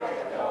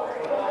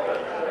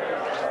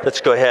Let's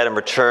go ahead and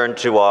return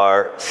to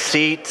our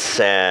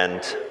seats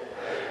and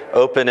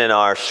open in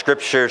our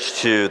scriptures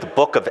to the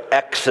book of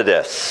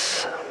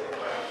Exodus.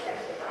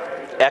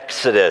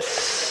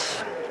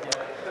 Exodus,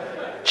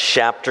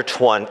 chapter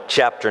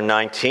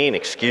 19,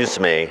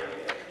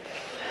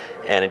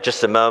 And in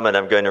just a moment,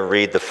 I'm going to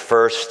read the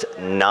first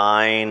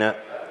 9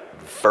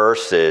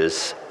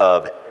 verses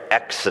of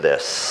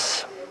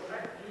Exodus.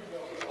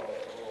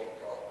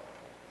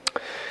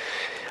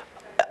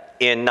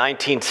 In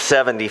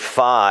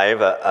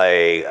 1975,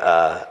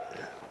 a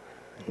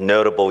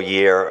notable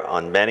year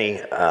on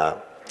many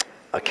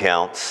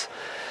accounts,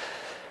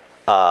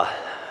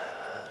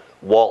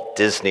 Walt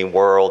Disney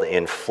World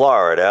in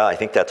Florida, I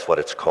think that's what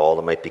it's called,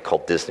 it might be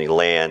called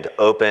Disneyland,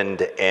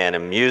 opened an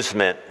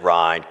amusement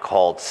ride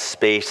called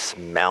Space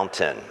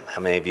Mountain.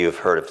 How many of you have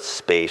heard of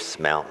Space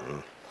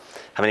Mountain?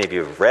 How many of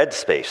you have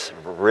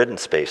ridden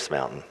Space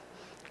Mountain?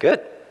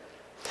 Good.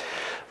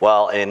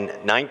 Well, in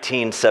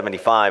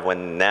 1975,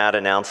 when that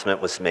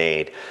announcement was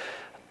made,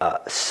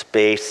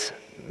 Space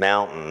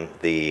Mountain,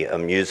 the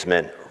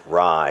amusement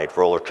ride,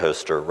 roller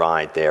coaster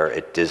ride there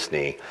at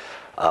Disney,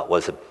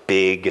 was a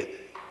big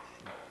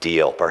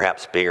deal,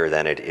 perhaps bigger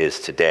than it is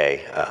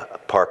today.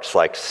 Parks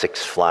like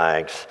Six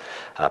Flags,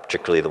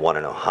 particularly the one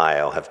in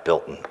Ohio, have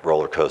built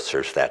roller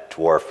coasters that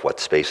dwarf what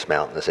Space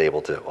Mountain is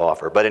able to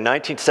offer. But in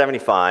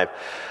 1975,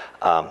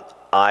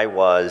 I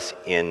was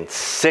in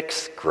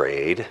 6th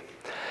grade,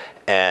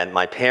 and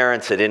my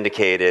parents had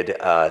indicated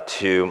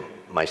to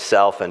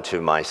myself and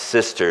to my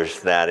sisters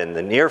that in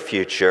the near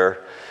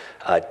future,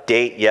 a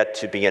date yet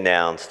to be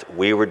announced,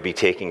 we would be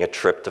taking a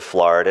trip to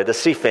Florida to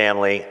see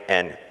family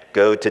and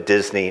go to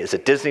Disney. Is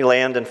it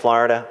Disneyland in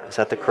Florida? Is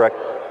that the correct?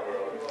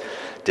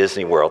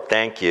 Disney World,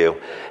 thank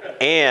you.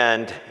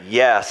 And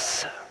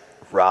yes,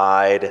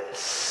 ride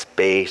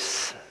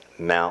Space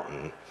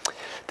Mountain.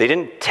 They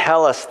didn't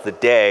tell us the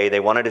day. They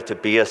wanted it to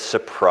be a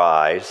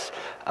surprise.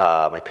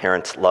 My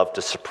parents love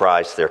to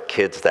surprise their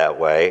kids that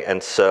way.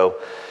 And so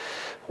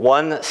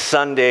one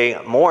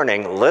Sunday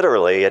morning,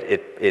 literally,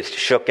 it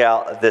shook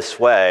out this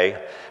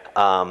way.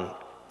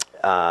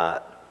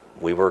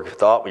 We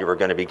thought we were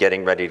going to be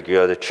getting ready to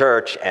go to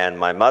church, and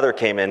my mother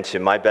came into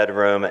my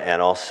bedroom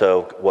and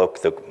also woke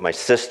my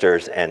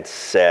sisters and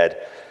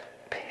said,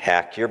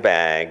 "Pack your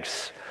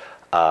bags.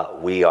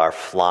 We are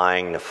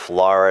flying to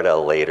Florida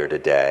later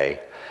today."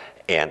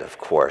 And of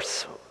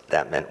course,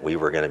 that meant we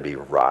were going to be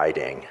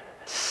riding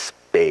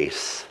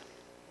Space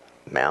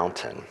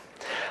Mountain.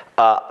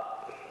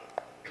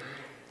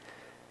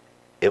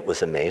 It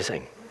was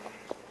amazing.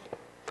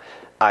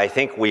 I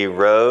think we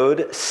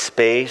rode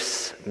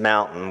Space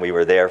Mountain. We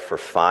were there for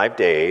 5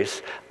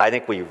 days. I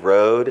think we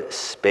rode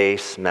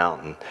Space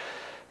Mountain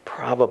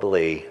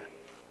probably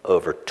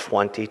over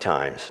 20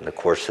 times in the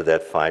course of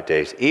that 5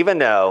 days, even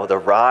though the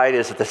ride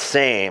is the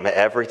same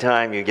every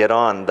time you get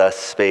on the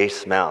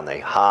Space Mountain. A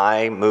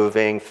high,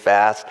 moving,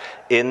 fast,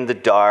 in the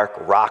dark,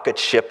 rocket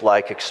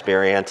ship-like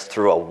experience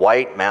through a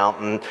white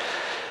mountain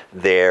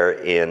there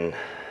in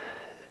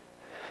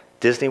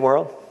Disney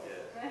World.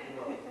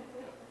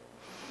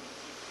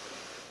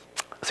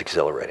 It's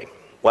exhilarating.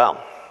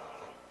 Well,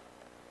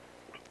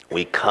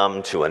 we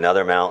come to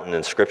another mountain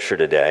in Scripture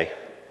today.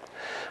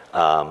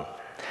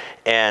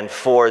 And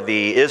for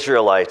the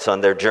Israelites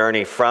on their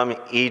journey from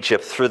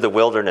Egypt through the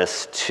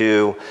wilderness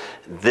to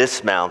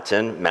this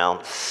mountain,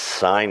 Mount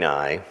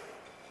Sinai,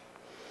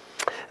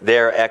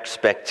 their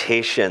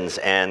expectations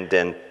and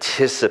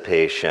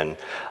anticipation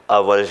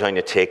of what is going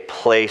to take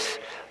place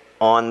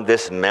on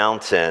this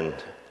mountain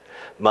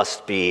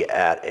must be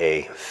at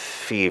a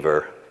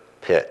fever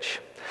pitch.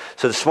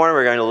 So this morning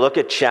we're going to look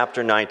at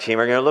chapter 19.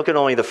 We're going to look at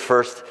only the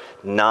first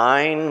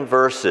 9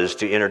 verses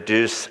to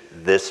introduce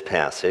this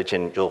passage,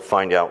 and you'll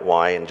find out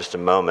why in just a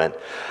moment.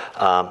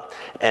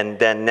 And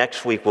then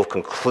next week we'll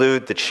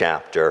conclude the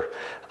chapter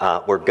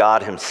where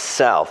God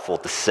himself will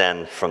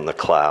descend from the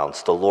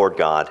clouds, the Lord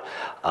God,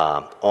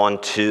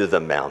 onto the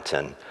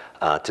mountain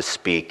to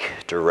speak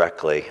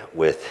directly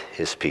with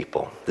his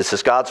people. This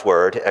is God's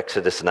word,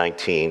 Exodus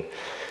 19,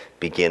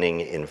 beginning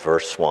in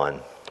verse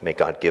 1. May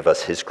God give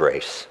us his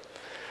grace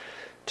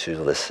to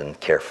listen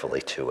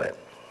carefully to it.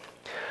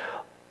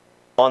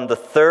 On the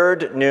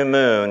 3rd new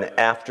moon,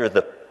 after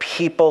the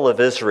people of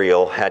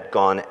Israel had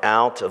gone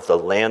out of the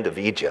land of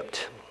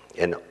Egypt,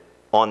 and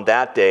on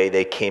that day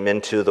they came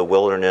into the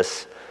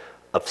wilderness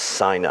of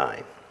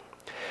Sinai.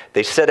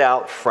 They set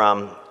out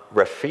from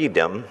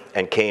Rephidim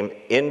and came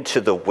into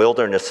the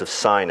wilderness of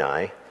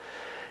Sinai,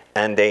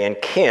 and they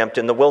encamped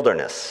in the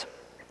wilderness.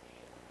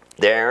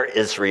 There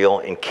Israel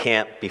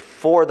encamped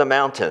before the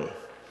mountain,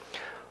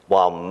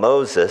 while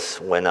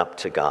Moses went up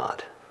to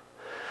God.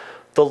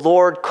 The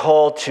Lord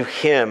called to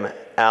him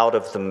out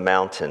of the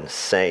mountain,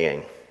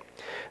 saying,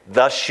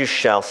 "Thus you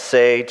shall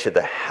say to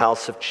the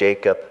house of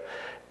Jacob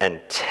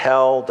and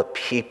tell the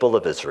people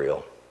of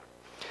Israel,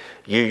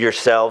 you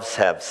yourselves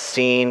have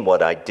seen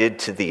what I did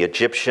to the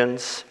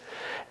Egyptians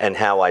and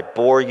how I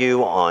bore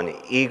you on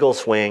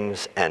eagle's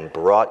wings and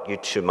brought you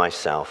to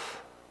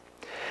myself.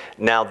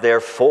 Now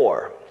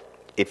therefore,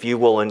 if you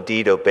will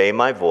indeed obey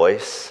my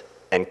voice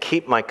and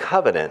keep my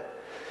covenant,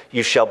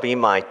 you shall be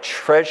my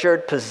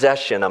treasured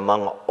possession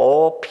among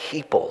all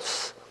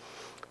peoples.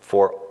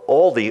 For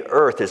all the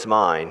earth is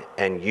mine,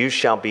 and you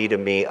shall be to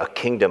me a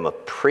kingdom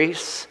of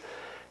priests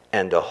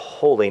and a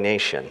holy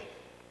nation.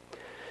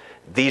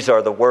 These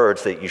are the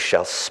words that you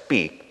shall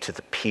speak to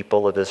the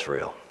people of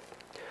Israel.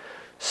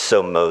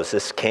 So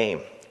Moses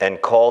came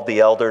and called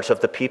the elders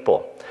of the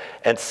people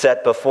and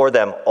set before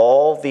them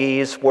all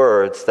these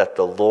words that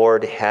the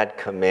Lord had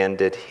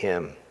commanded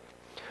him.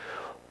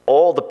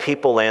 All the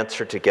people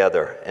answered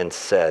together and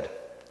said,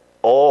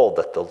 all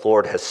that the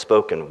Lord has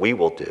spoken we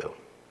will do.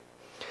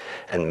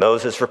 And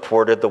Moses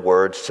reported the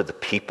words to the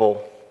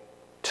people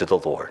to the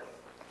Lord.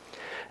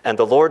 And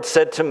the Lord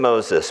said to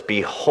Moses,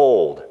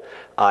 behold,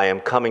 I am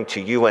coming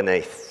to you in a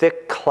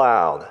thick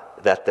cloud,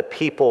 that the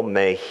people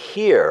may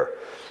hear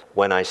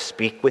when I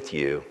speak with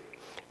you,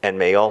 and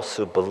may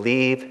also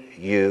believe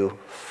you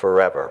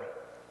forever.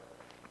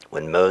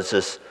 When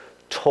Moses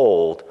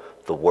told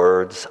the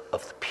words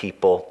of the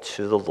people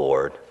to the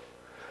Lord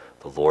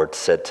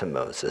said to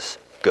Moses,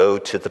 go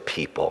to the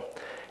people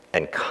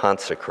and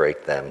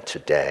consecrate them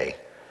today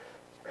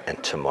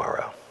and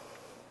tomorrow.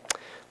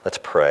 Let's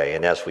pray.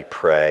 And as we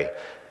pray,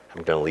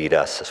 I'm going to lead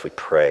us as we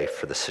pray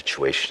for the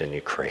situation in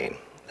Ukraine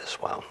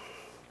as well.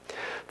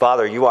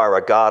 Father, you are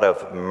a God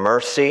of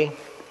mercy,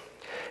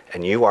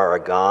 and you are a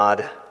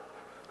God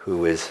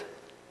who is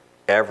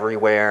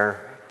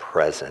everywhere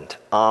present,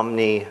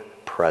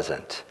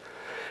 omnipresent.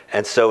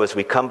 And so as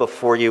we come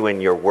before you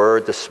in your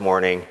word this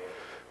morning,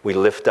 we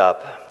lift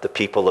up the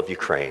people of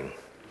Ukraine,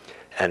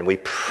 and we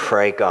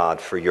pray,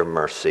 God, for your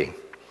mercy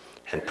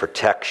and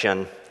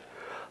protection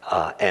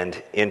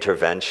and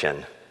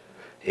intervention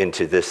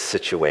into this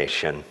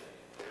situation.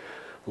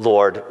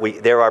 Lord,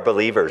 there are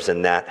believers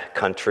in that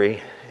country.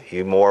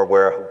 You're more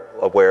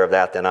aware of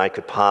that than I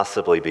could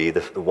possibly be.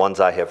 The ones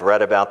I have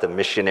read about, the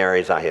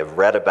missionaries I have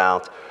read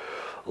about,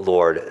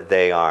 Lord,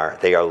 they are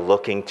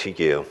looking to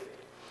you.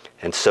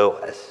 And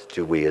so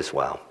do we as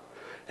well.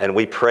 And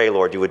we pray,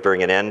 Lord, you would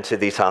bring an end to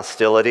these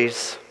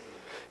hostilities.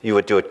 You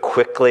would do it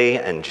quickly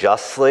and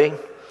justly.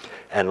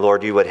 And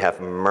Lord, you would have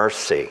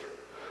mercy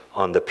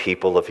on the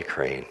people of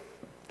Ukraine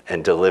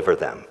and deliver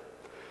them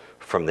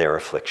from their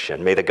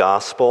affliction. May the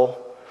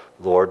gospel,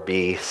 Lord,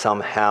 be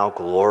somehow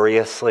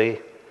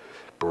gloriously,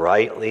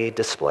 brightly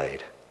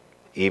displayed,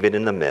 even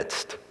in the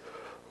midst,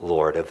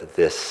 Lord, of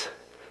this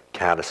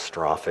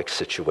catastrophic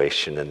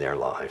situation in their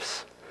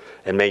lives.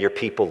 And may your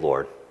people,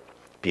 Lord,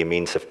 be a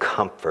means of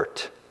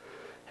comfort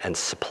and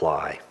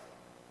supply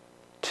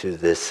to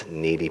this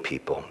needy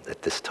people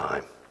at this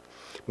time.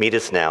 Meet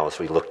us now as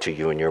we look to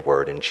you and your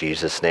word. In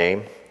Jesus'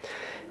 name,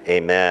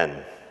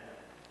 amen.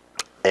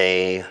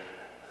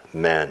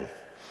 Amen.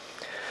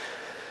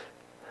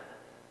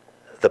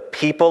 The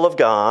people of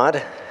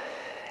God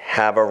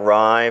have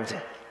arrived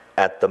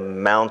at the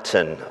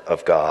mountain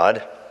of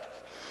God.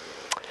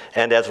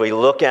 And as we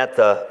look at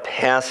the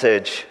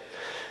passage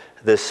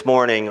this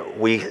morning,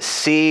 we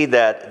see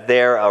that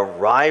their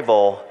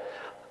arrival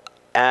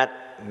at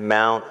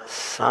Mount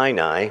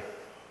Sinai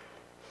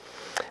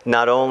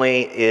not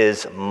only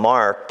is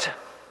marked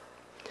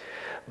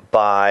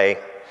by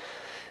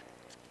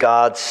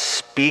God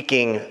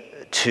speaking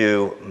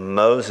to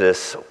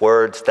Moses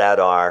words that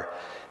are,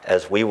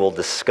 as we will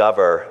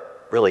discover,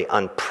 really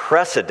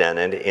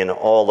unprecedented in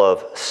all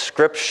of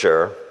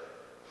Scripture,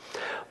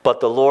 but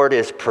the Lord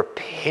is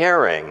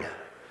preparing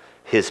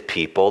his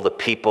people, the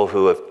people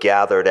who have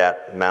gathered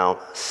at Mount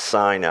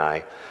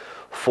Sinai,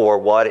 for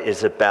what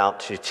is about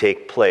to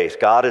take place.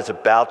 God is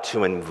about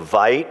to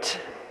invite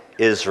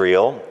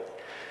Israel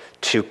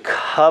to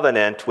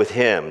covenant with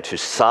him, to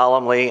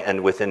solemnly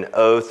and with an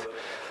oath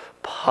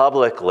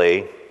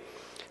publicly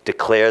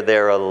declare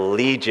their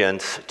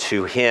allegiance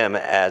to him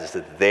as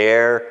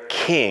their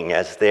king,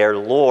 as their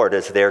Lord,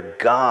 as their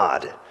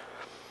God.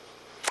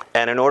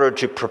 And in order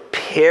to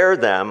prepare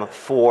them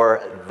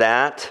for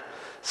that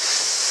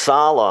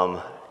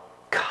solemn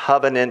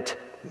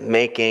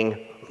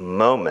covenant-making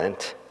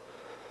moment,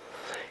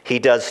 he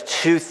does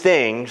two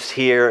things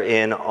here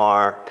in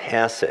our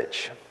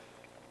passage.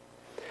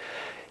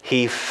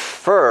 He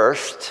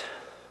first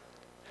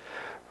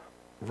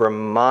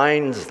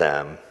reminds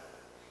them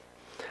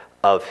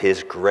of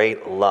his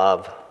great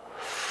love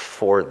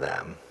for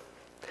them.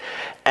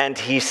 And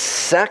he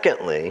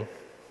secondly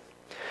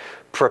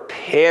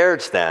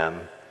prepares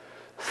them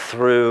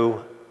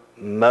through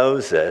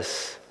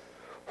Moses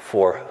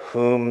for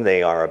whom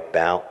they are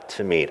about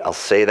to meet. I'll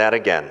say that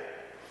again.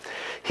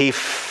 He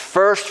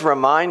first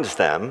reminds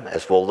them,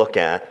 as we'll look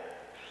at,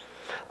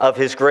 of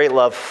his great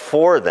love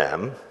for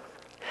them.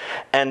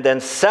 And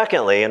then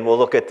secondly, and we'll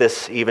look at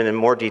this even in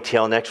more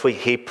detail next week,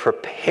 he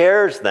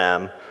prepares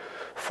them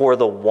for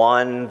the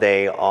one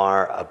they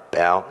are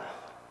about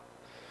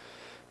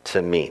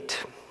to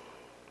meet.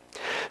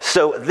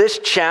 So this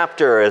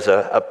chapter, as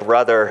a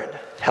brother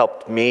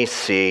helped me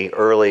see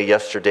early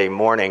yesterday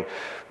morning,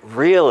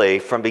 really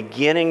from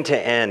beginning to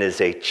end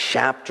is a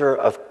chapter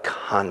of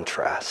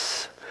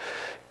contrasts.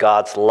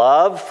 God's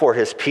love for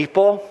his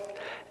people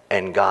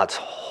and God's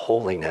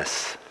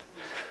holiness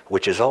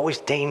which is always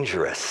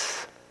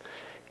dangerous,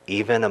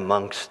 even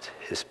amongst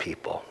his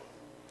people.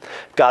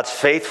 God's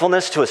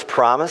faithfulness to his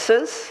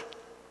promises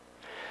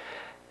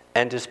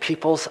and his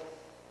people's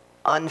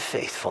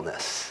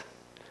unfaithfulness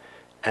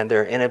and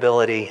their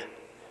inability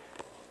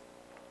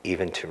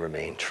even to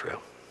remain true.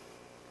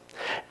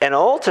 And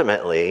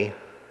ultimately,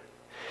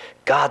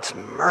 God's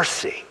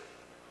mercy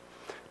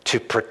to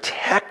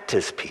protect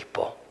his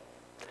people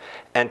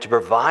and to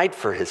provide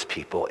for his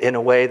people in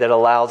a way that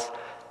allows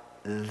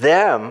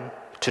them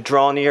to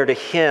draw near to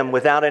him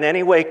without in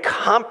any way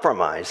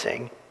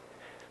compromising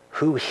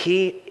who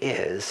he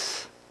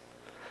is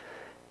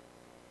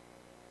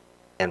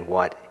and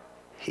what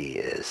he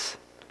is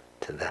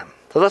to them.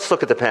 So let's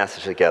look at the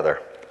passage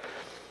together.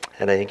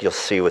 And I think you'll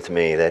see with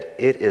me that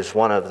it is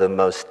one of the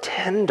most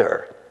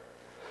tender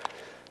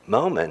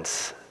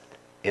moments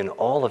in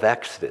all of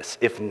Exodus,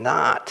 if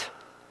not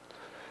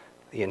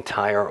the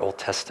entire Old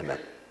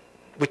Testament,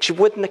 which you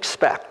wouldn't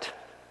expect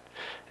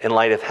in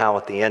light of how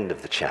at the end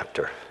of the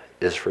chapter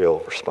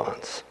Israel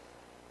responds.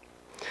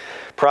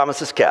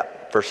 Promises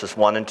kept, verses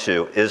 1 and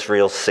 2,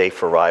 Israel's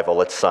safe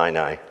arrival at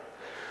Sinai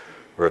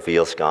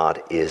reveals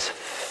God is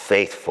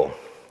faithful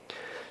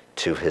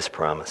to his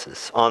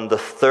promises. On the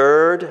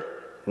third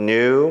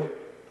new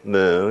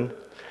moon,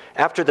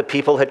 after the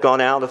people had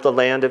gone out of the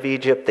land of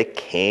Egypt, they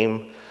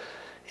came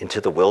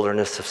into the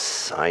wilderness of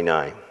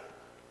Sinai.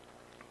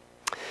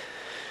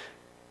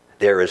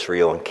 There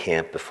Israel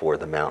encamped before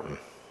the mountain.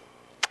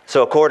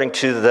 So according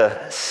to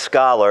the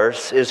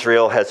scholars,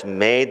 Israel has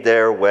made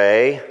their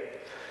way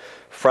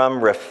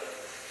from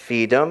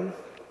Rephidim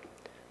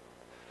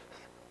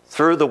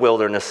through the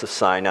wilderness of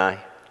Sinai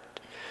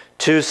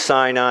to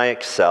Sinai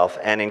itself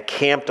and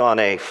encamped on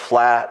a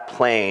flat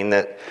plain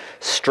that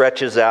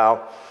stretches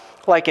out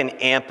like an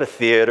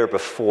amphitheater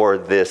before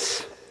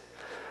this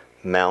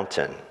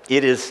mountain.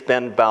 It has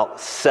been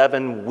about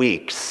 7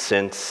 weeks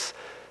since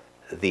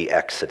the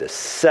Exodus.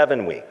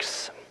 7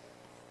 weeks.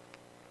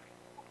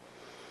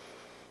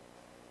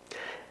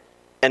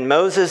 And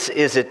Moses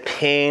is at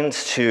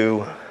pains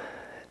to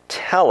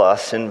tell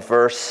us in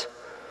verse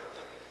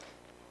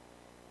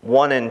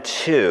 1 and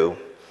 2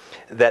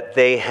 that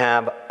they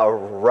have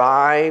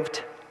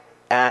arrived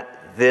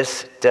at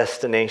this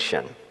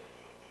destination.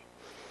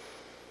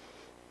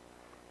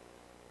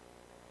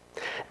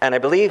 And I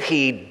believe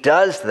he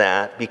does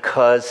that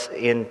because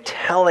in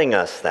telling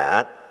us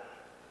that,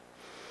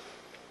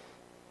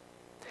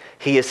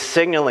 he is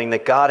signaling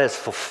that God has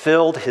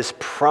fulfilled his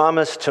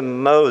promise to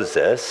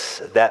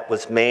Moses that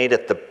was made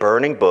at the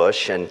burning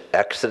bush in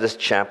Exodus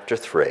chapter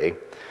 3,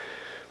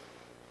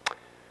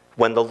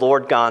 when the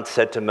Lord God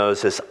said to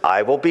Moses,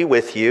 I will be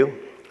with you.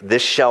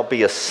 This shall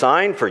be a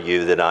sign for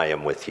you that I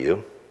am with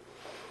you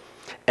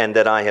and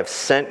that I have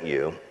sent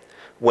you.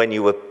 When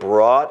you have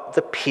brought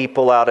the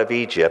people out of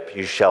Egypt,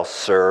 you shall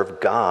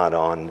serve God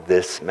on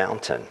this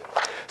mountain.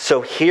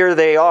 So here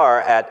they are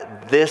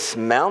at this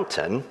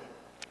mountain.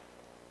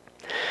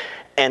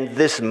 And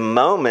this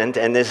moment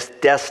and this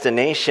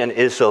destination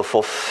is a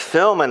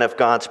fulfillment of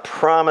God's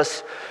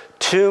promise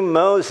to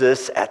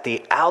Moses at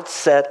the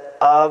outset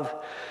of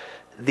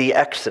the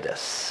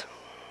Exodus.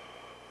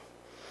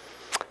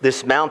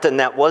 This mountain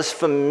that was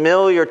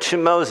familiar to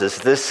Moses.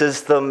 This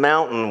is the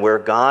mountain where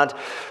God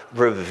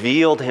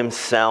revealed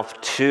himself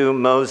to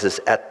Moses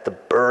at the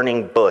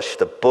burning bush,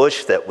 the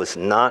bush that was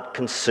not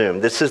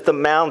consumed. This is the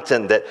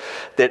mountain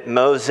that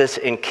Moses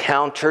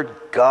encountered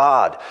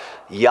God,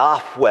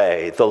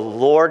 Yawheh, the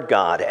Lord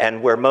God,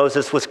 and where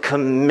Moses was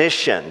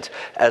commissioned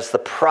as the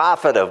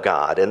prophet of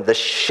God and the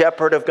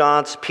shepherd of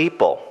God's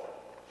people.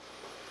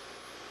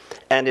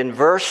 And in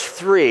verse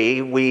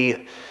 3,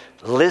 we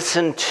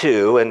listen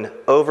to and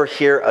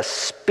overhear a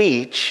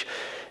speech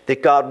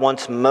that God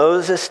wants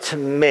Moses to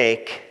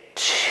make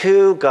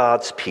to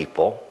God's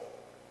people,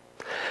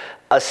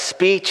 a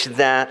speech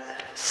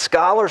that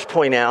scholars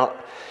point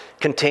out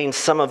contains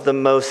some of the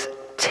most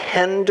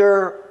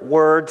tender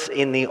words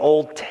in the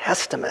Old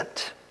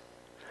Testament.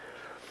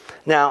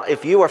 Now,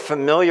 if you are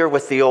familiar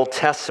with the Old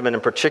Testament,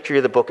 and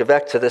particularly the book of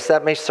Exodus,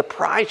 that may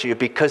surprise you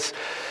because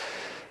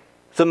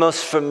the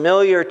most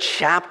familiar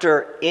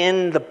chapter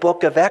in the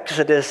book of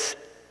Exodus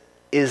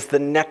is the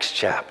next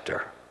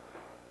chapter.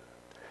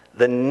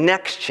 The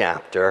next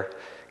chapter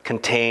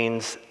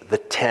contains the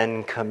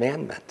 10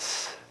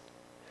 Commandments.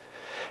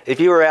 If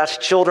you were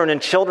asked children in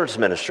children's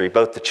ministry,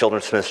 both the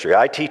children's ministry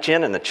I teach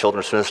in and the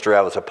children's ministry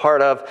I was a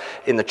part of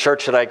in the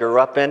church that I grew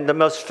up in, the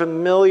most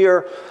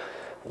familiar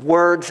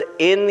words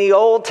in the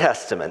Old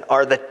Testament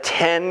are the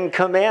 10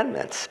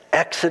 Commandments,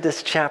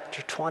 Exodus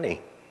chapter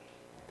 20.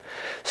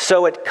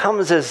 So it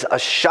comes as a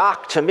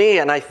shock to me,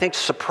 and I think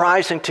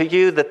surprising to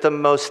you, that the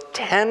most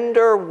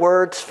tender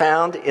words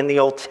found in the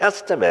Old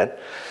Testament,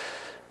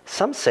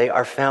 some say,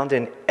 are found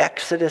in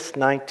Exodus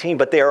 19,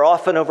 but they are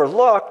often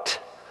overlooked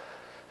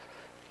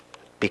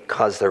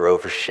because they're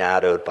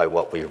overshadowed by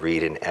what we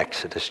read in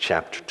Exodus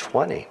chapter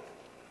 20.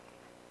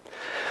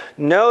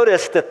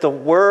 Notice that the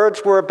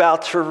words we're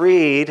about to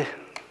read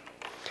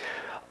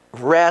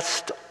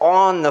rest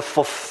on the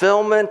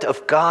fulfillment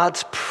of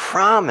God's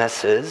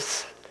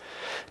promises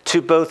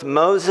to both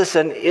Moses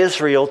and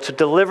Israel to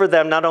deliver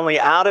them not only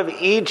out of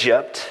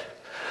Egypt,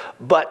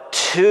 but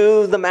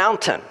to the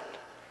mountain.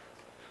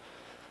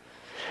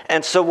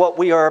 And so what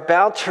we are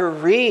about to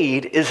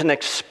read is an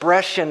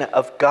expression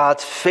of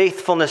God's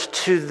faithfulness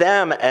to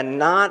them and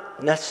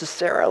not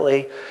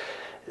necessarily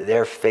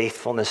their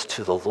faithfulness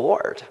to the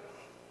Lord,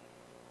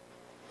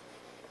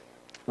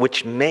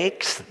 which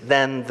makes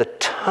then the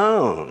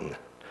tone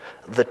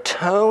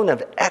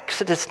of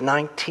Exodus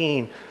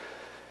 19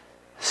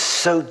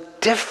 so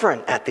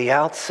different at the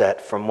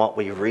outset from what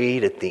we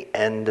read at the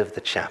end of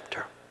the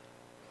chapter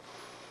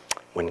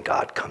when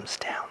God comes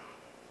down.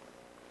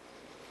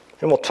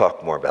 And we'll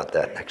talk more about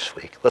that next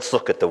week. Let's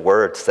look at the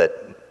words that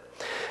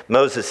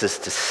Moses is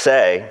to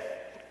say,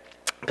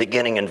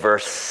 beginning in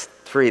verse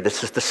 3.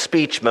 This is the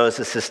speech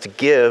Moses is to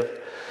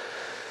give.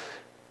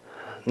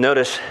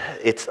 Notice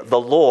it's the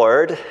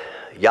Lord,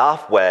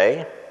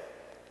 Yawheh,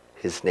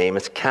 his name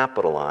is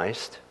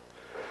capitalized,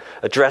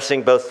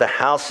 addressing both the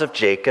house of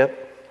Jacob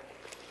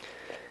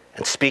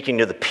and speaking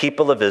to the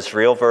people of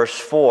Israel. Verse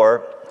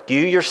 4,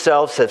 you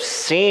yourselves have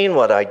seen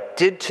what I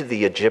did to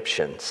the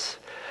Egyptians,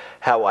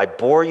 how I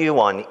bore you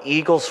on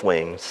eagle's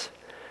wings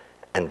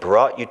and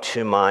brought you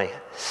to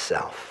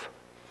myself.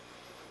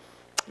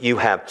 You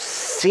have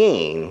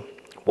seen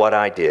what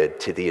I did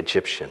to the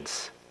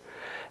Egyptians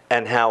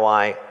and how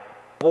I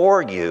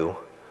bore you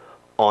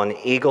on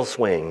eagle's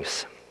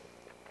wings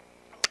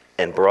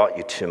and brought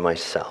you to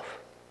myself.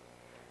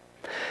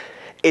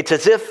 It's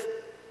as if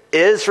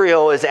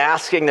Israel is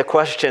asking the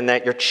question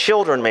that your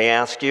children may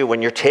ask you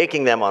when you're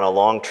taking them on a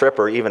long trip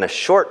or even a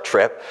short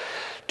trip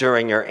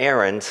during your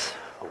errands.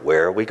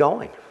 Where are we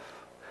going?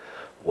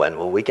 When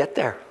will we get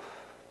there?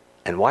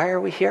 And why are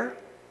we here?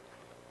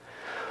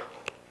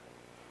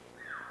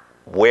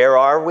 Where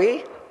are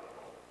we?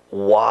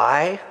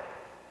 Why?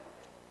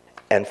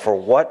 And for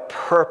what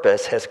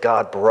purpose has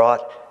God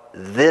brought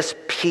this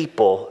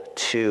people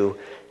to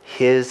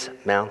his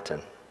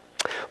mountain?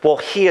 Well,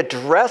 he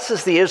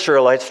addresses the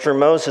Israelites through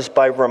Moses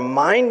by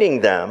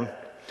reminding them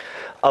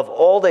of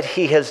all that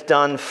he has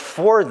done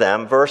for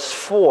them. Verse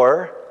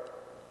 4,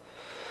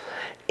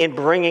 in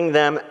bringing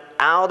them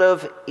out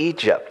of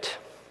Egypt.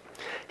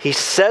 He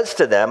says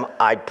to them,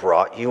 I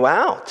brought you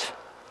out.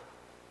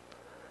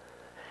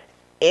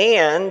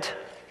 And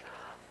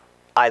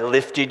I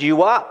lifted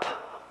you up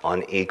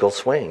on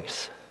eagle's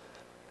wings.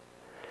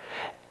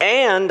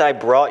 And I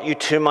brought you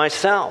to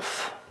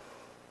myself.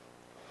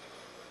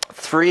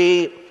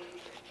 3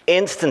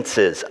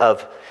 instances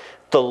of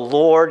the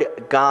Lord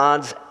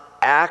God's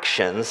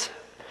actions,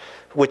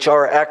 which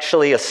are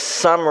actually a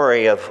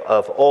summary of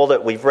all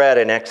that we've read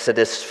in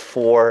Exodus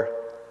 4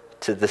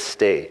 to this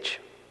stage.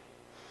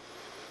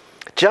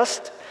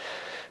 Just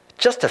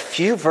a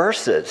few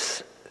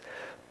verses,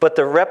 but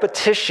the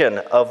repetition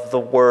of the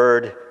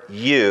word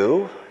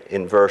you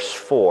in verse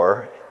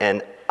 4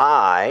 and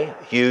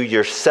you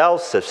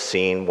yourselves have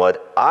seen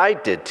what I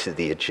did to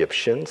the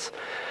Egyptians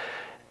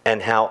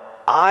and how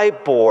I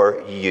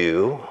bore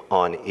you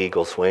on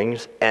eagle's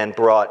wings and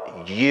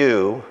brought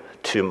you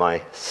to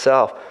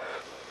myself.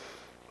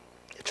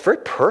 It's very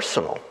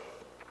personal.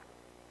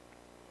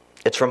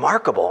 It's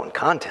remarkable in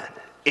content.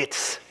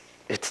 It's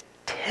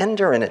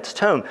tender in its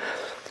tone.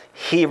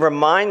 He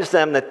reminds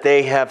them that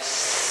they have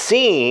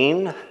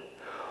seen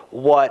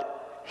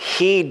what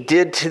he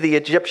did to the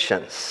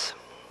Egyptians.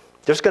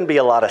 There's going to be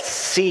a lot of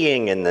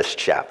seeing in this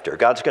chapter.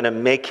 God's going to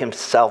make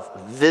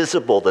himself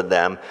visible to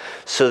them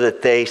so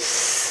that they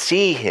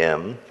see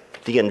him,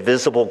 the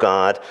invisible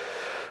God,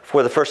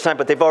 for the first time.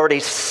 But they've already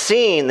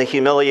seen the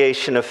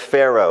humiliation of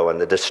Pharaoh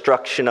and the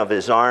destruction of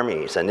his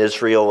armies, and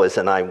Israel is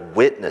an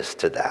eyewitness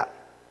to that.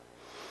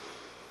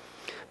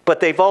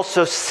 But they've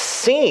also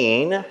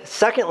seen,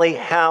 secondly,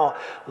 how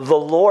the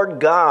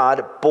Lord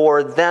God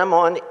bore them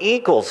on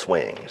eagle's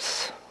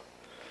wings.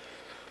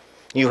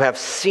 You have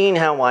seen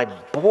how I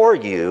bore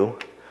you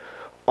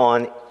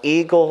on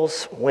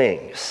eagle's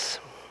wings.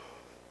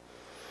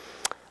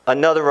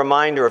 Another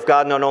reminder of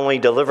God not only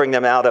delivering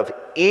them out of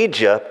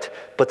Egypt,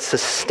 but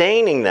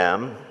sustaining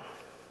them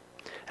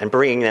and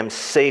bringing them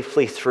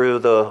safely through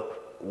the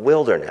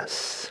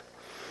wilderness.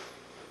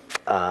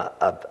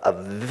 A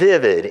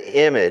vivid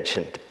image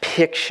and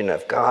depiction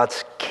of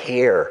God's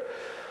care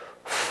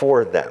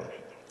for them.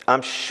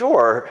 I'm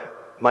sure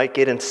might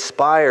get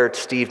inspired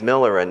Steve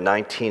Miller in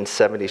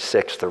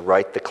 1976 to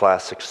write the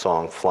classic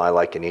song, Fly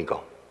Like an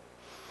Eagle,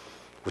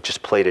 which is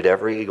played at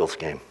every Eagles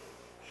game.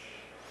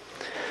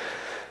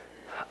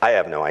 I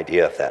have no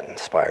idea if that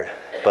inspired,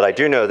 but I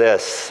do know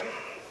this.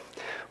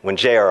 When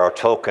J.R.R.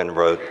 Tolkien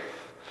wrote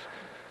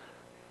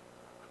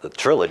the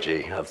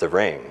trilogy of the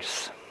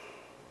Rings,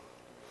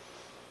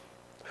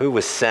 who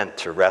was sent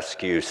to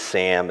rescue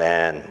Sam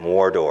and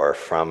Mordor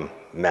from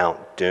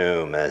Mount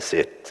Doom as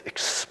it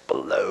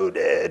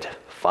exploded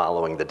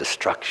following the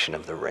destruction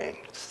of the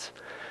rings?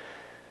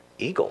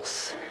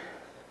 Eagles.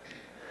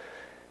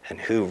 And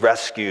who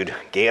rescued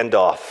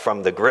Gandalf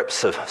from the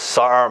grips of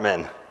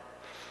Saruman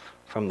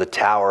from the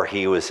tower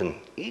he was in?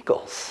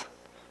 Eagles.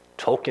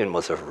 Tolkien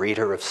was a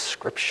reader of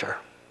Scripture.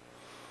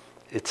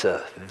 It's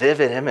a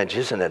vivid image,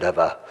 isn't it,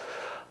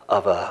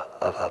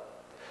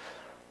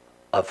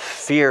 of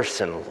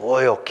fierce and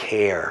loyal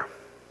care,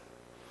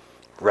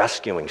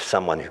 rescuing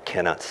someone who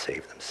cannot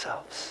save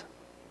themselves,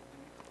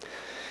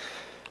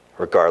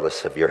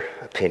 regardless of your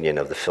opinion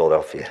of the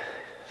Philadelphia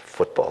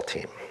football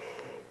team.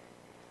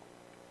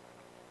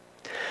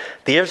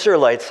 The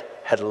Israelites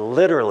had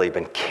literally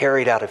been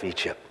carried out of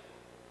Egypt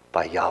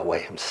by Yahweh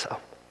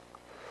himself.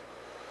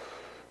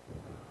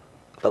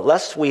 But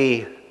lest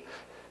we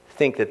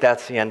think that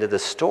that's the end of the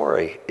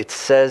story, it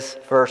says,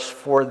 verse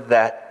 4,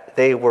 that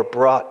they were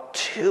brought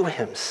to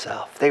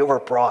himself. They were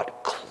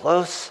brought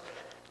close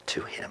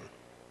to him.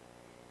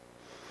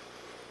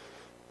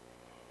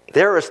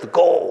 There is the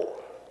goal.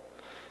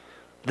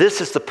 This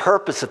is the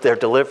purpose of their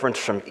deliverance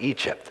from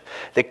Egypt,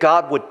 that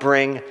God would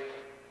bring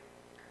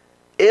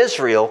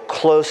Israel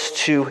close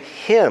to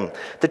him.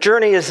 The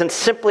journey isn't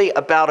simply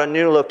about a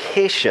new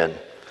location.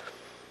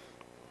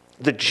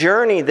 The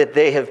journey that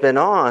they have been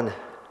on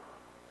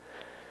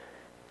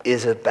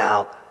is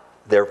about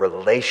their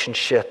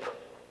relationship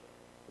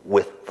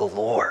with the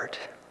Lord.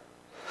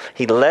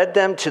 He led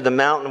them to the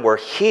mountain where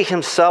he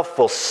himself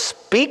will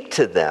speak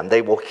to them.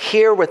 They will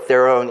hear with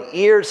their own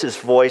ears his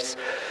voice,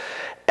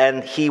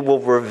 and he will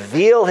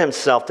reveal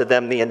himself to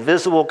them. The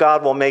invisible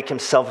God will make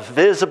himself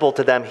visible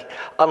to them.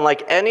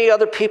 Unlike any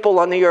other people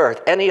on the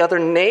earth, any other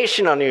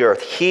nation on the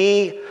earth,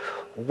 he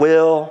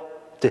will.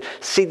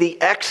 See,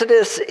 the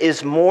Exodus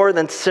is more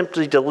than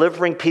simply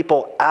delivering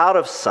people out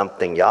of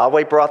something.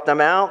 Yahweh brought them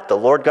out. The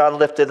Lord God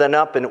lifted them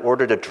up in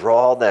order to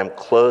draw them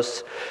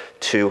close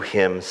to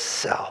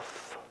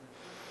himself.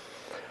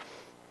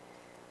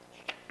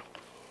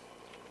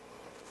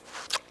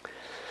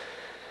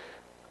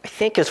 I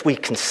think as we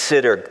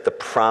consider the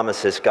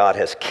promises God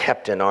has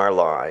kept in our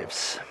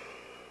lives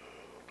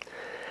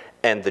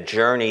and the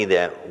journey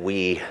that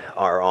we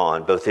are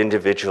on, both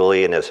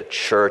individually and as a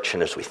church,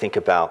 and as we think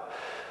about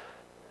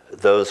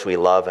those we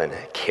love and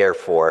care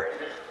for,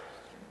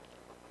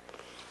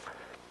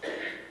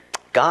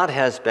 God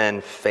has been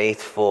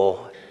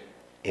faithful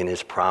in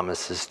his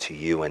promises to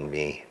you and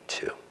me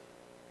too.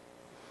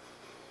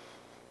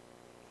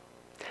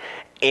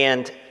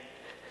 And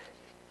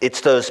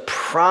it's those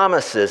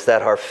promises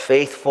that our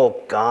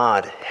faithful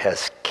God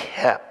has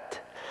kept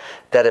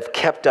that have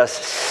kept us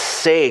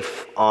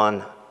safe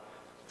on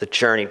the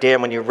journey.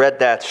 Dan, when you read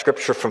that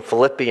scripture from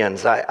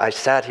Philippians, I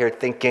sat here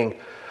thinking,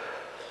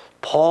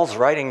 Paul's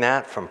writing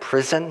that from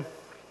prison,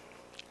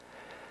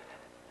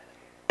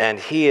 and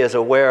he is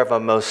aware of a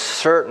most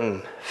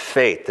certain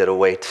fate that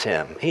awaits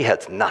him. He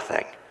has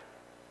nothing.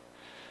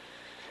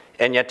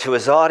 And yet to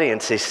his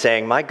audience, he's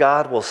saying, my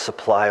God will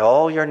supply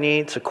all your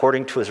needs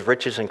according to his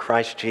riches in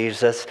Christ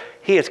Jesus.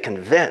 He is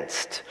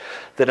convinced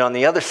that on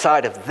the other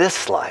side of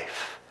this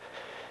life,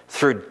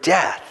 through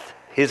death,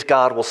 his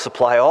God will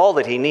supply all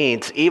that he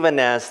needs, even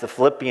as the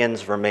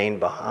Philippians remain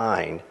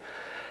behind,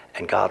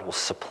 and God will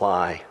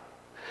supply.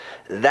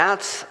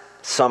 That's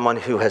someone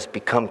who has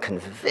become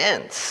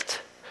convinced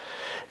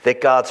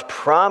that God's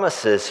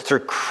promises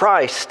through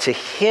Christ to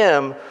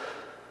him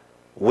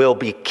will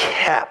be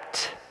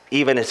kept,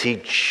 even as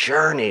he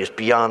journeys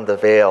beyond the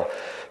veil.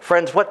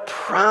 Friends, what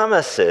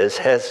promises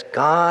has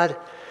God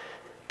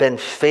been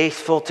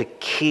faithful to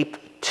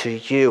keep to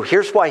you?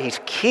 Here's why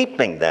he's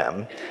keeping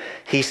them.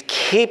 He's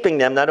keeping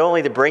them not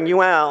only to bring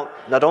you out,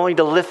 not only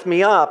to lift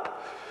me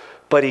up,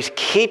 but he's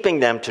keeping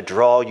them to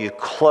draw you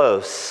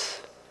close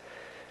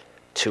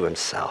to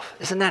himself.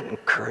 Isn't that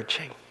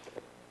encouraging?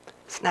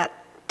 Isn't that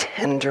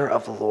tender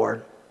of the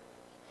Lord?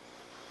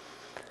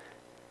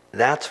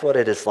 That's what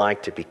it is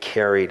like to be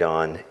carried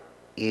on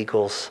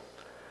eagle's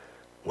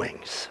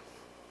wings.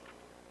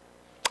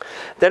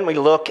 Then we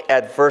look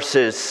at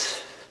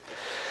verses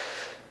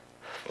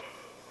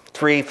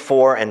 3,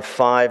 4, and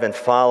 5 and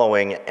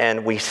following,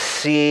 and we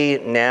see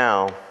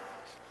now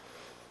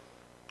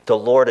the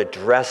Lord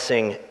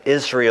addressing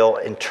Israel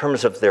in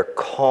terms of their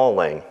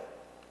calling.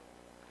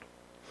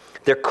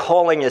 Their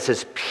calling is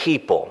his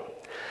people.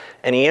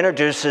 And he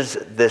introduces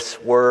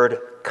this word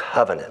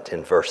covenant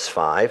in verse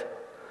 5.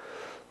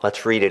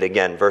 Let's read it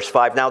again. Verse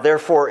 5. Now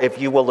therefore, if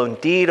you will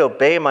indeed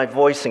obey my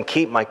voice and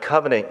keep my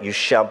covenant, you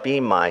shall be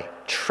my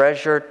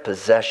treasured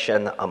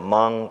possession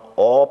among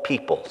all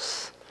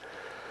peoples.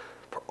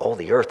 For all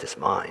the earth is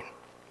mine.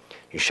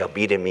 You shall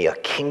be to me a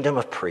kingdom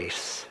of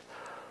priests,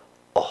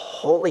 a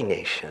holy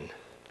nation.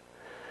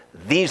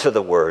 These are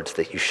the words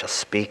that you shall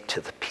speak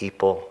to the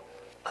people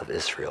of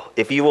Israel.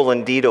 If you will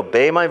indeed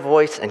obey my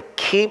voice and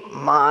keep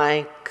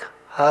my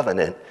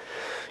covenant,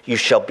 you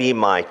shall be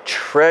my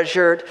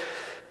treasured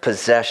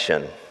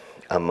possession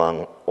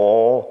among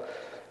all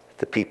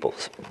the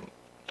peoples.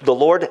 The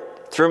Lord,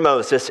 through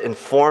Moses,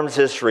 informs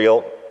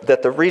Israel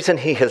that the reason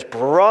he has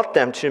brought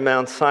them to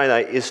Mount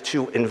Sinai is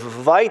to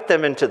invite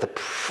them into the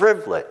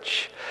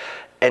privilege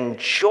and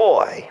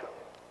joy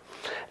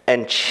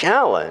and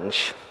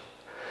challenge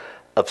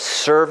of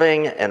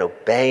serving and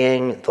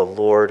obeying the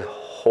Lord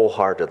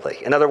wholeheartedly.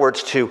 In other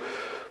words, to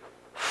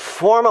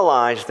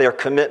formalize their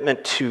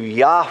commitment to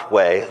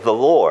Yahweh, the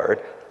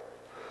Lord,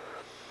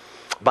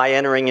 by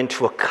entering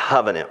into a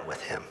covenant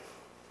with him.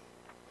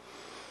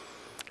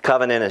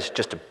 Covenant is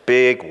just a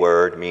big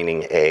word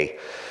meaning a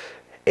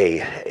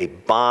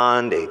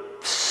bond, a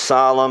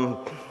solemn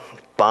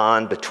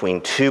bond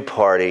between two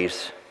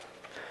parties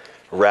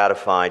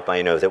ratified by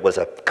an oath. It was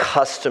a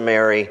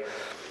customary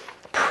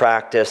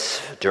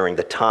practice during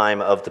the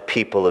time of the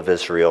people of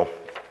Israel.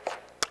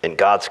 And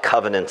God's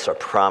covenants are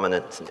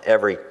prominent in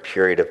every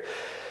period of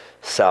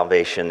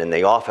salvation, and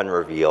they often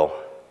reveal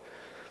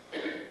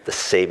the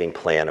saving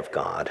plan of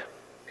God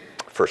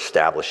for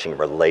establishing a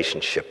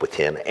relationship with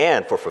him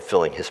and for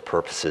fulfilling his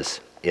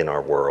purposes in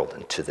our world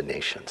and to the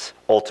nations,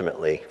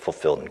 ultimately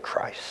fulfilled in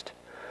Christ.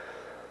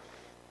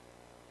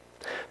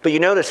 But you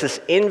notice this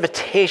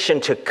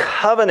invitation to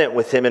covenant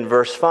with him in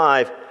verse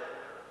 5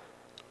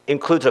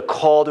 includes a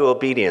call to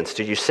obedience.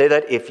 Did you say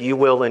that? If you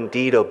will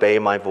indeed obey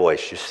my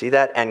voice. You see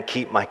that? And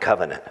keep my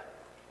covenant.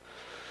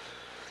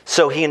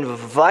 So he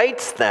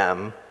invites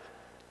them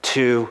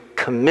to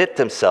commit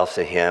themselves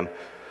to him.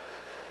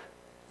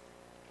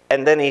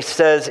 And then he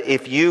says,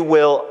 if you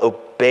will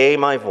obey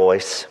my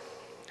voice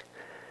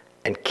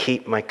and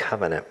keep my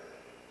covenant.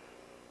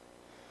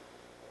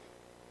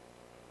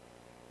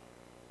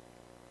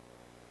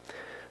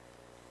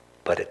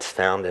 But it's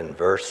found in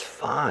verse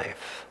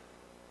 5.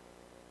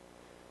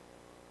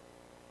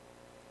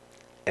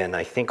 And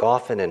I think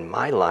often in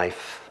my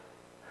life,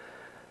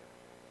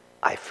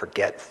 I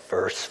forget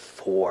verse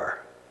 4.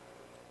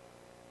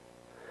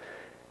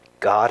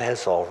 God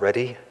has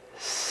already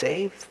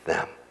saved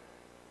them.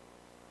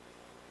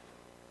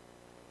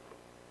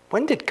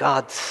 When did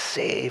God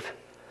save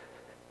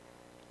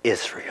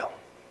Israel?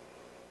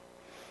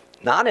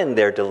 Not in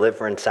their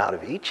deliverance out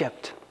of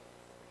Egypt.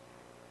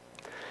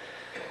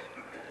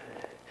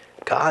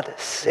 God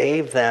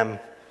saved them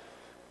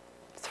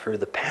through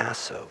the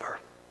Passover,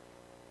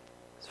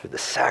 through the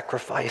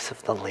sacrifice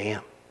of the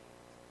lamb,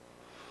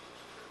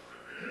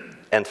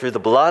 and through the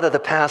blood of the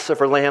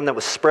Passover lamb that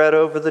was spread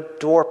over the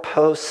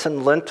doorposts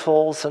and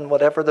lintels and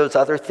whatever those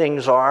other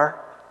things are.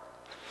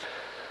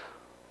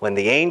 When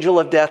the angel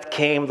of death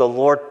came, the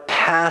Lord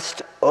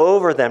passed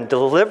over them,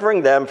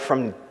 delivering them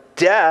from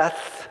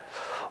death,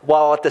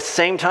 while at the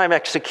same time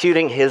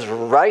executing his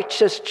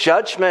righteous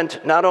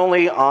judgment, not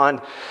only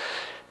on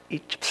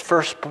Egypt's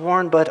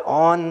firstborn, but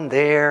on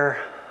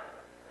their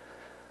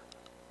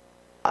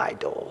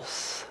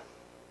idols.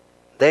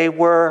 They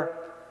were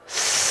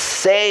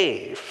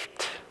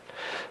saved.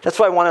 That's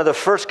why one of the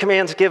first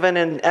commands given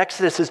in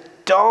Exodus is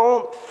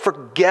don't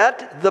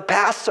forget the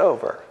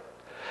Passover.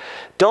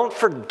 Don't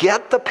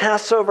forget the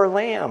Passover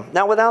lamb.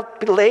 Now, without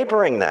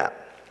belaboring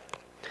that,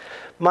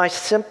 my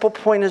simple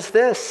point is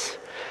this.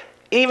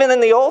 Even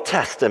in the Old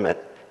Testament,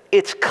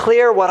 it's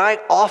clear what I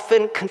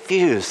often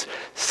confuse.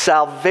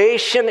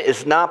 Salvation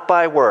is not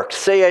by works.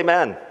 Say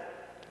amen.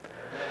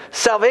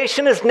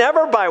 Salvation is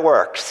never by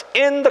works.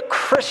 In the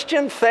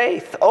Christian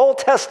faith, Old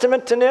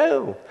Testament to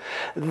New,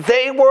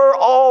 they were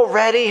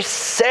already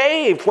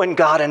saved when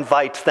God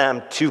invites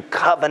them to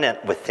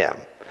covenant with him.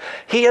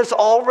 He has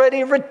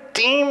already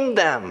redeemed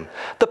them.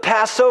 The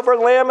Passover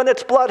lamb and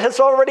its blood has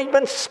already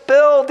been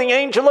spilled. The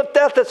angel of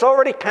death has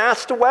already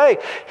passed away.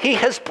 He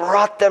has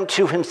brought them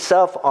to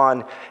himself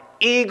on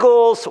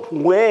eagle's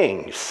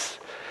wings.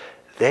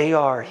 They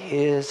are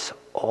his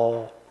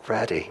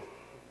already.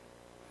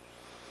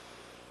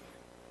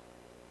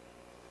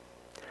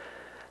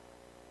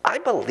 I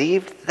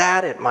believed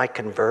that at my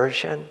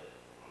conversion,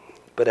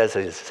 but as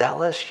a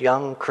zealous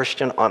young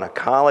Christian on a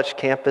college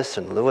campus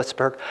in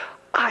Lewisburg,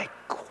 I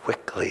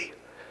quickly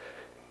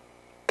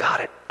got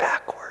it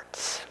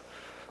backwards.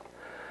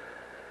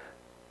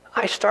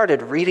 I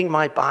started reading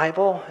my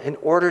Bible in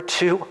order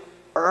to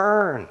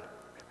earn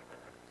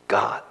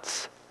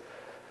God's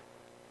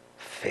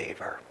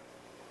favor.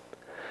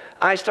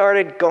 I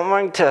started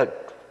going to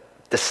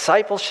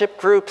discipleship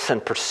groups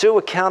and pursue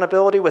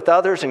accountability with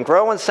others and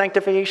grow in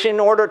sanctification in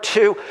order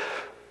to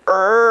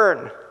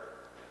earn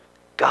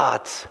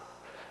God's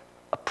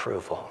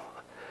approval.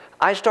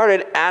 I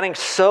started adding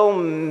so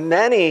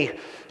many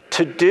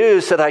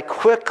to-dos that I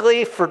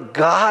quickly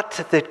forgot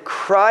that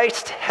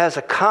Christ has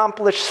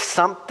accomplished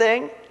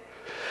something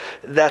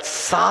that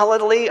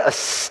solidly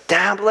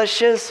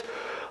establishes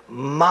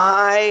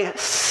my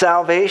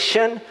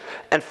salvation.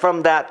 And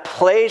from that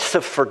place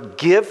of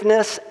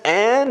forgiveness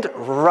and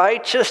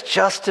righteous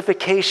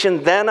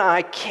justification, then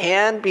I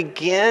can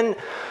begin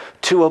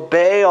to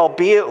obey,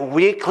 albeit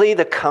weakly,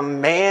 the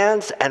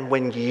commands. And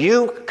when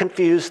you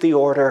confuse the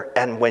order,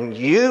 and when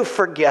you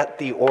forget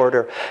the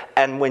order,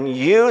 and when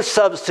you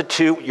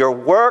substitute your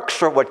works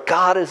for what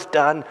God has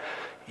done,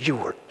 you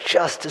were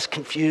just as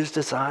confused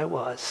as I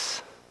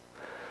was.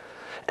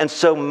 And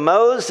so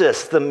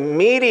Moses, the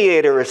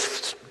mediator,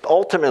 is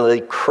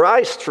ultimately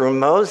Christ through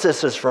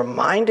Moses, is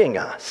reminding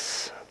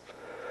us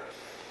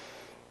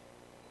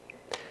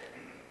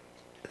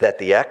that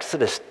the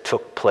Exodus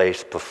took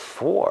place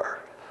before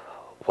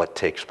what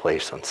takes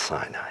place on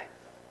Sinai.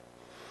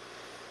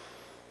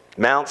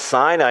 Mount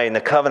Sinai and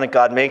the covenant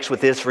God makes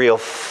with Israel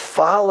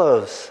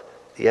follows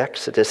the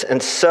Exodus.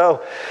 And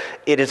so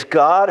it is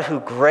God who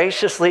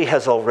graciously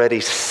has already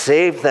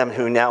saved them,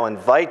 who now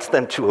invites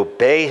them to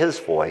obey his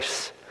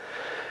voice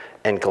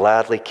and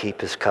gladly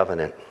keep his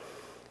covenant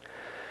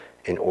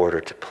in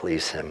order to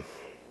please him.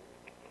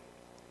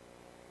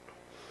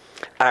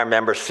 I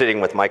remember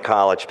sitting with my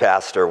college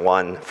pastor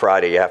one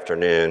Friday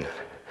afternoon,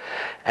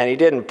 and he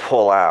didn't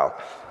pull out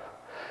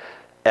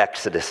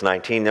Exodus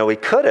 19, though he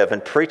could have,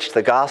 and preached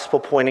the gospel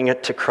pointing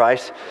it to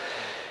Christ.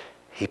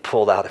 He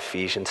pulled out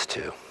Ephesians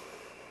 2.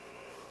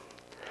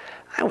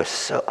 I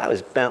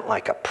was bent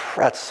like a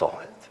pretzel,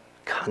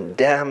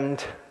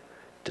 condemned,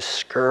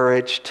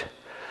 discouraged,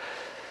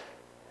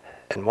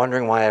 and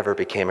wondering why I ever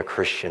became a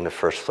Christian in the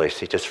first place.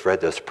 He just read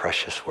those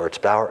precious words.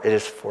 It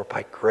is for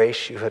by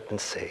grace you have been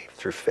saved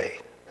through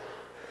faith,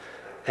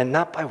 and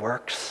not by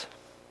works.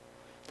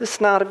 This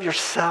is not of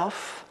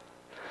yourself,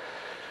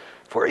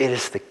 for it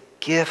is the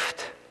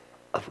gift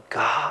of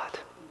God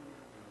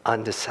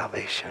unto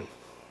salvation.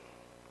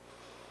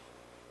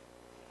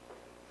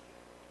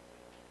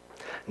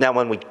 Now,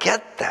 when we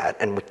get that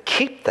and we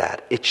keep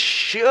that, it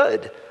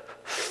should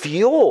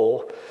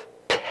fuel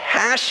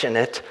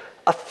passionate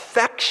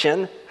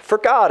affection for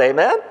God.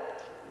 Amen?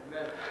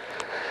 Amen.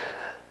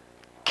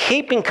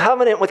 Keeping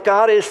covenant with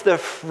God is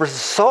the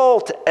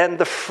result and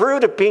the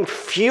fruit of being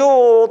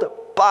fueled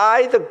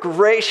by the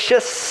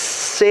gracious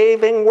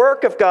saving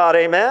work of God.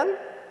 Amen?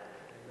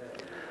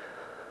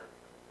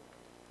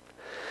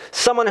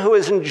 Someone who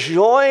is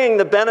enjoying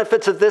the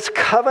benefits of this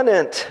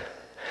covenant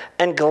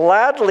and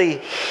gladly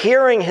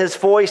hearing his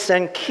voice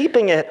and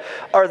keeping it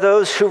are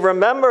those who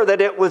remember that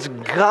it was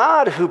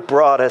God who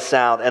brought us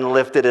out and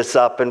lifted us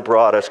up and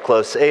brought us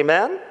close.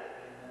 Amen?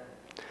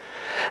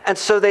 And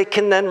so they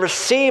can then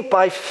receive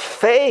by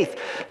faith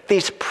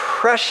these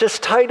precious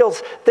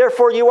titles.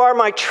 Therefore, you are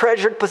my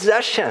treasured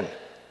possession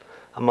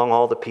among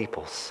all the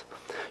peoples.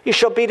 You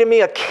shall be to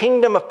me a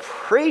kingdom of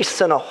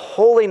priests and a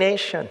holy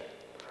nation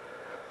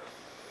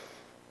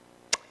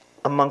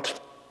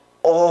amongst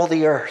all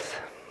the earth.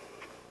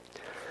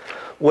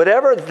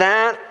 Whatever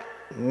that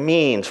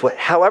means,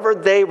 however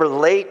they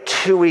relate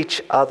to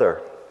each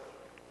other,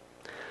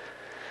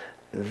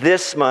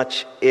 this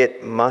much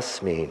it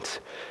must mean.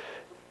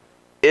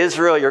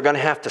 Israel, you're going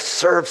to have to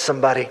serve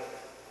somebody.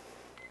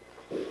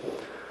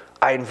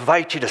 I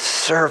invite you to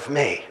serve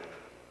me,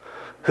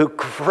 who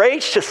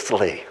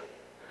graciously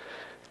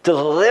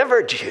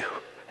delivered you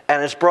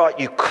and has brought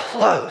you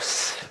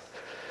close.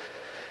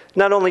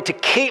 Not only to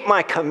keep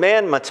my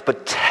commandments,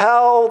 but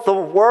tell the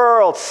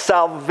world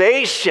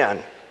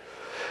salvation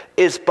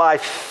is by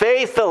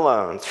faith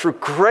alone, through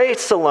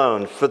grace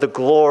alone, for the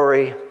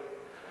glory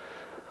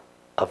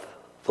of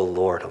the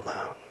Lord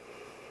alone.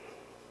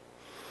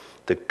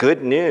 The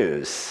good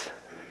news,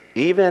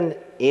 even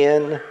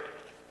in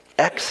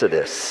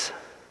Exodus,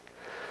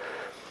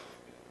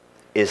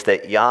 is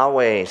that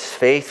Yahweh's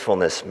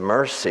faithfulness,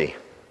 mercy,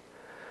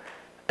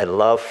 and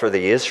love for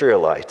the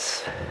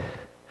Israelites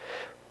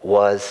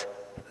was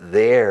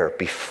there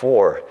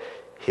before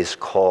his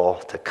call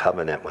to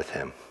covenant with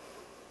him.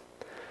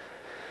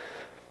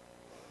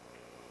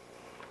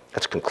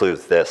 Let's conclude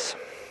with this.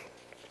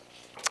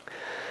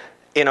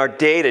 In our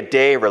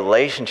day-to-day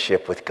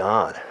relationship with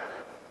God,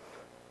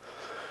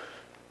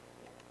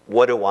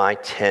 what do I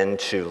tend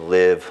to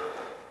live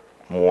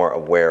more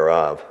aware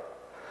of?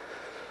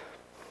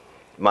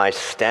 My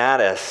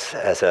status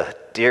as a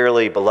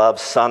dearly beloved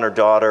son or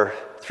daughter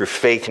through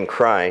faith in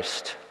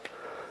Christ,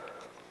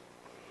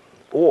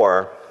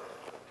 or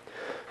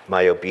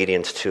my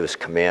obedience to his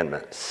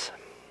commandments?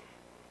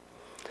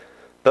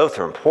 Both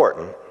are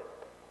important,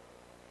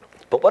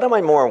 but what am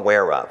I more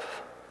aware of?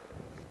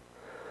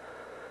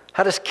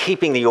 How does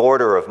keeping the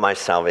order of my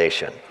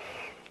salvation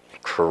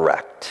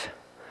correct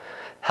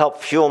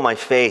help fuel my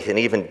faith and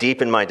even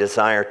deepen my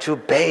desire to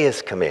obey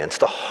his commands,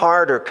 the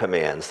harder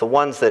commands, the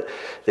ones that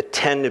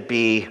tend to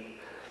be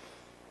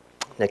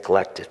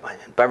neglected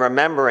by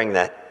remembering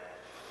that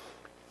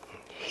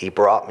he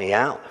brought me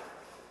out.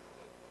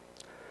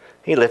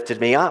 He lifted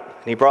me up,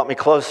 and he brought me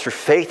close through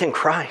faith in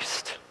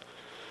Christ,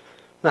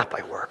 not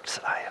by works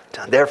that I have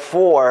done.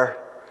 Therefore,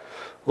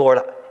 Lord,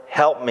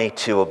 help me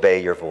to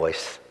obey your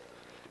voice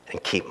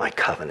and keep my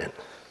covenant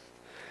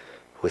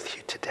with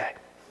you today.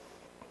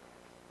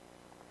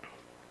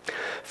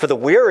 For the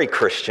weary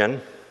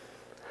Christian,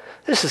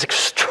 this is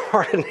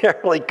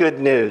extraordinarily good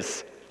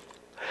news.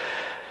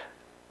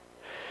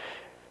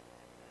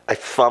 I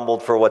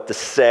fumbled for what to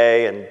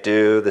say and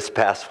do this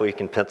past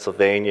week in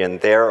Pennsylvania, and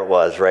there it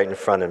was right in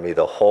front of me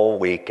the whole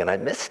week, and I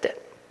missed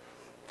it.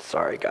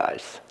 Sorry,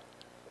 guys.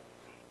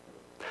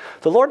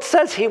 The Lord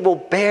says he will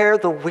bear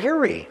the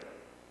weary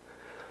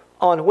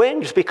on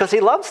wings because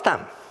he loves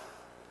them.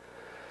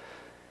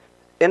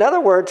 In other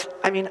words,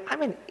 I'm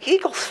an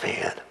Eagles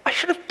fan. I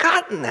should have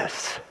gotten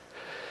this.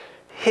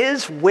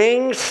 His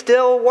wings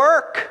still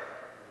work.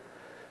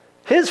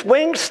 His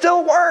wings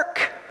still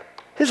work.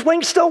 His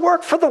wings still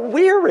work for the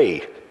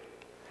weary.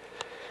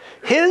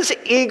 His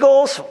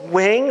eagle's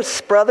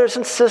wings, brothers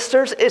and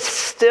sisters, is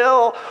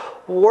still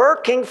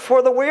working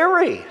for the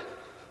weary.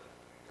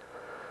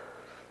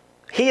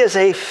 He is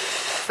a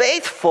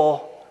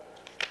faithful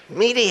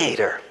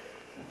mediator.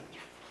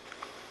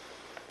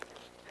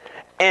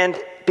 And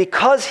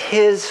because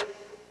his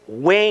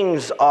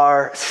wings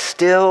are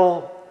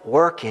still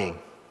working,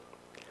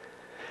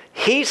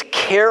 he's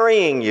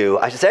carrying you.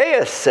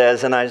 Isaiah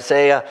says in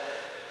Isaiah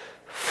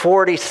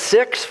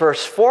 46,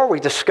 verse 4, we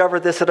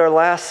discovered this at our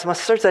last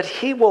semester, that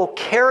he will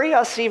carry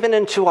us even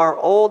into our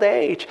old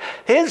age.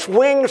 His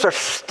wings are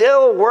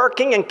still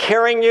working and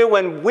carrying you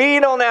when we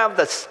don't have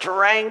the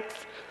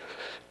strength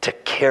to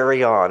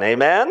carry on.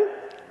 Amen?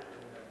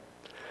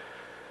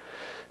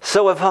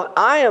 So if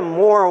I am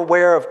more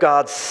aware of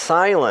God's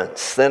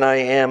silence than I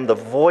am the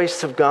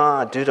voice of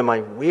God due to my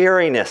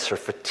weariness or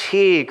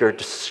fatigue or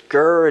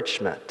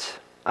discouragement,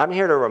 I'm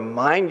here to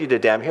remind you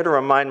today, I'm here to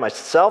remind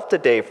myself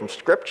today from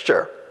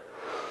Scripture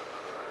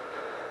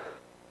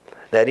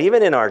that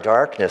even in our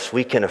darkness,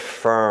 we can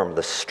affirm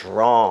the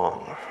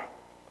strong,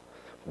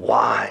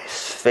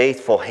 wise,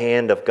 faithful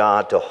hand of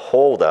God to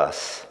hold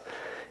us,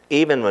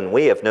 even when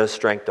we have no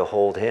strength to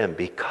hold him,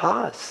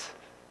 because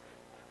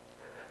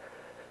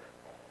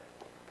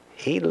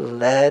he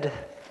led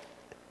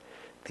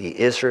the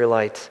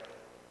Israelites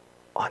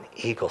on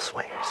eagle's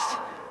wings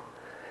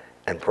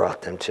and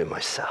brought them to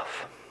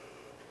myself.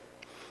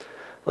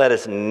 Let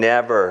us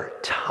never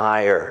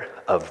tire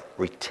of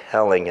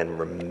retelling and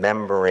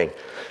remembering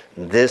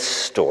this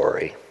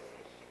story.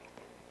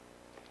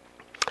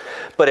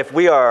 But if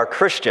we are a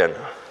Christian,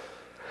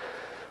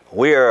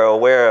 we are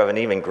aware of an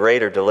even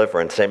greater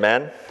deliverance.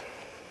 Amen?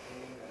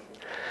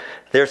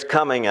 There's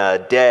coming a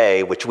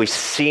day, which we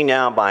see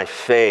now by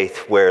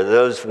faith, where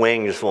those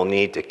wings will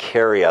need to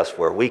carry us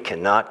where we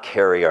cannot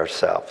carry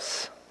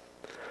ourselves.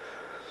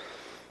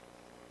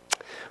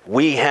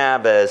 We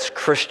have, as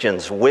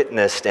Christians,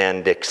 witnessed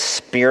and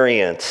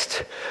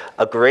experienced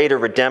a greater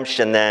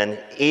redemption than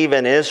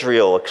even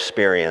Israel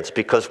experienced,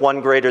 because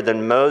one greater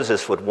than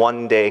Moses would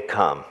one day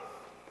come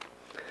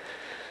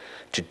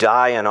to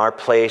die in our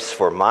place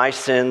for my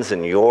sins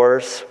and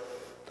yours,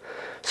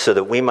 so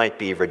that we might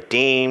be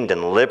redeemed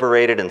and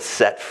liberated and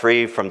set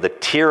free from the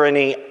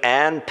tyranny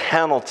and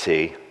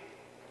penalty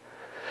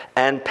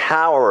and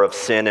power of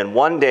sin. And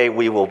one day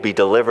we will be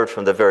delivered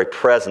from the very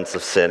presence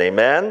of sin.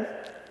 Amen?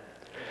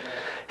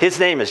 His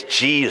name is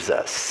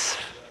Jesus.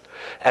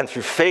 And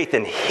through faith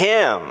in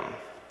him,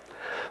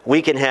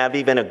 we can have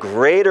even a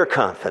greater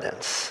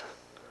confidence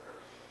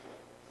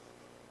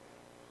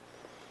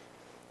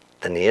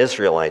than the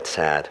Israelites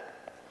had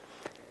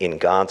in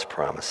God's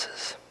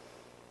promises.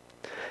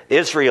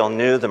 Israel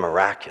knew the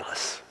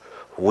miraculous.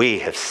 We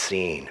have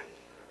seen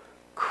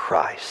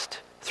Christ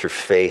through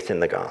faith in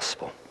the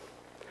gospel.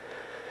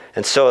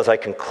 And so as I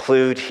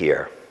conclude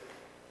here,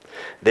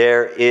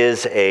 there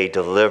is a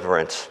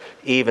deliverance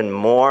even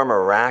more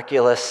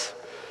miraculous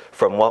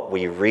from what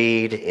we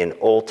read in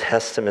Old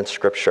Testament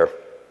Scripture.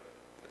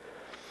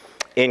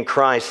 In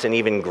Christ, an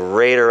even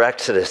greater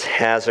exodus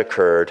has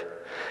occurred.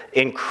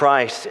 In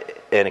Christ,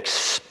 an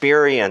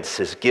experience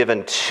is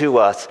given to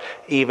us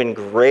even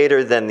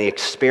greater than the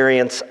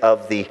experience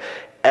of the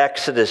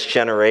Exodus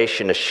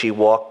generation as she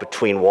walked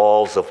between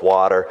walls of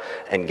water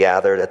and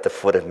gathered at the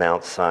foot of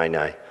Mount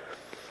Sinai.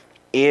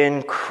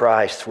 In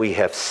Christ, we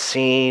have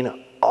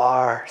seen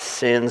our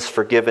sins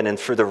forgiven, and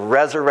through the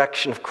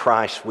resurrection of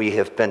Christ, we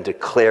have been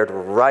declared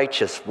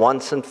righteous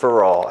once and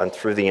for all, and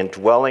through the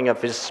indwelling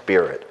of his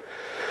Spirit,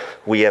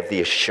 we have the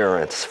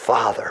assurance,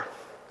 Father,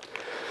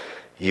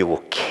 you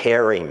will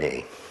carry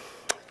me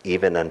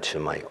even unto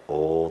my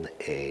old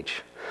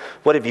age.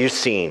 What have you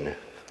seen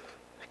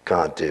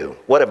God do?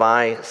 What have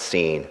I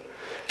seen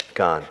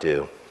God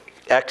do?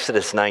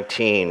 Exodus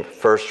 19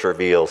 first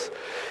reveals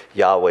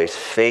Yahweh's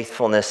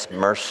faithfulness,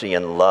 mercy,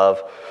 and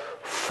love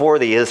for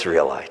the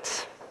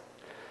Israelites,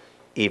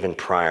 even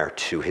prior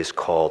to his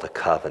call to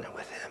covenant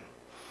with him.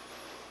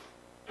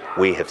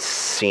 We have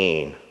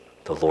seen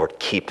the Lord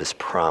keep his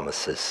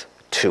promises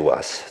to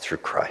us through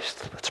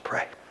Christ. Let's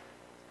pray.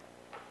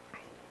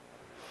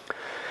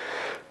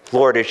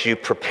 Lord, as you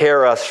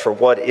prepare us for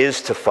what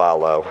is to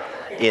follow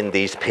in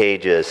these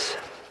pages,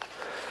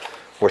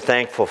 we're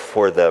thankful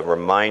for the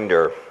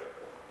reminder,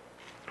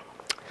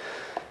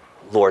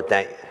 Lord,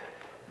 that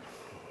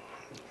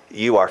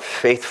you are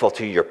faithful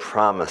to your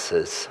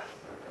promises,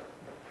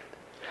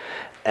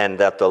 and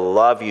that the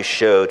love you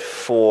showed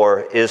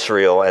for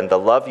Israel and the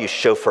love you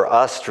show for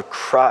us through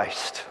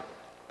Christ,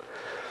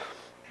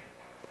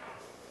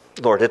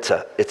 Lord, it's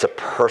a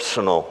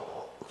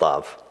personal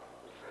love.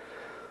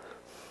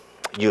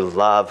 You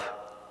love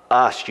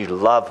us. You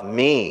love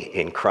me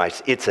in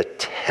Christ. It's a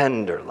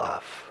tender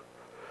love.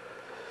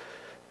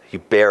 You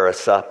bear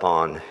us up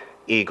on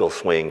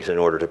eagle's wings in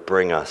order to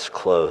bring us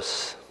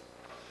close.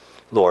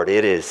 Lord,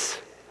 it is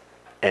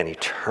an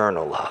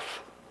eternal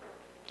love.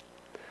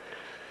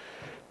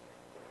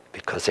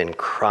 Because in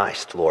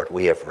Christ, Lord,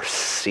 we have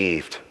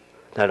received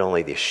not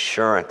only the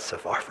assurance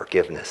of our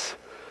forgiveness,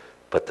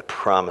 but the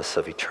promise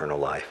of eternal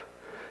life.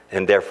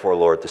 And therefore,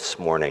 Lord, this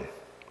morning,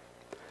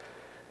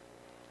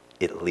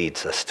 it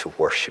leads us to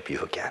worship you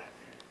again.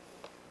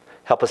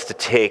 Help us to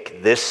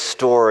take this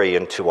story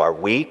into our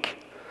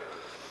week,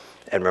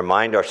 and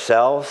remind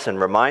ourselves and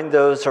remind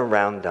those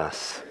around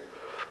us,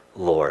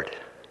 Lord,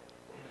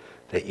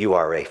 that you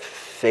are a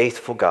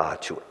faithful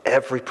God to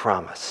every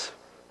promise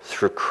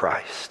through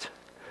Christ.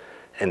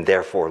 And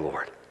therefore,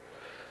 Lord,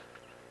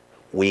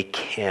 we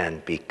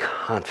can be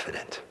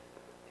confident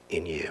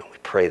in you. We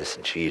pray this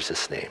in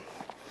Jesus' name.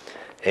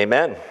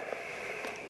 Amen.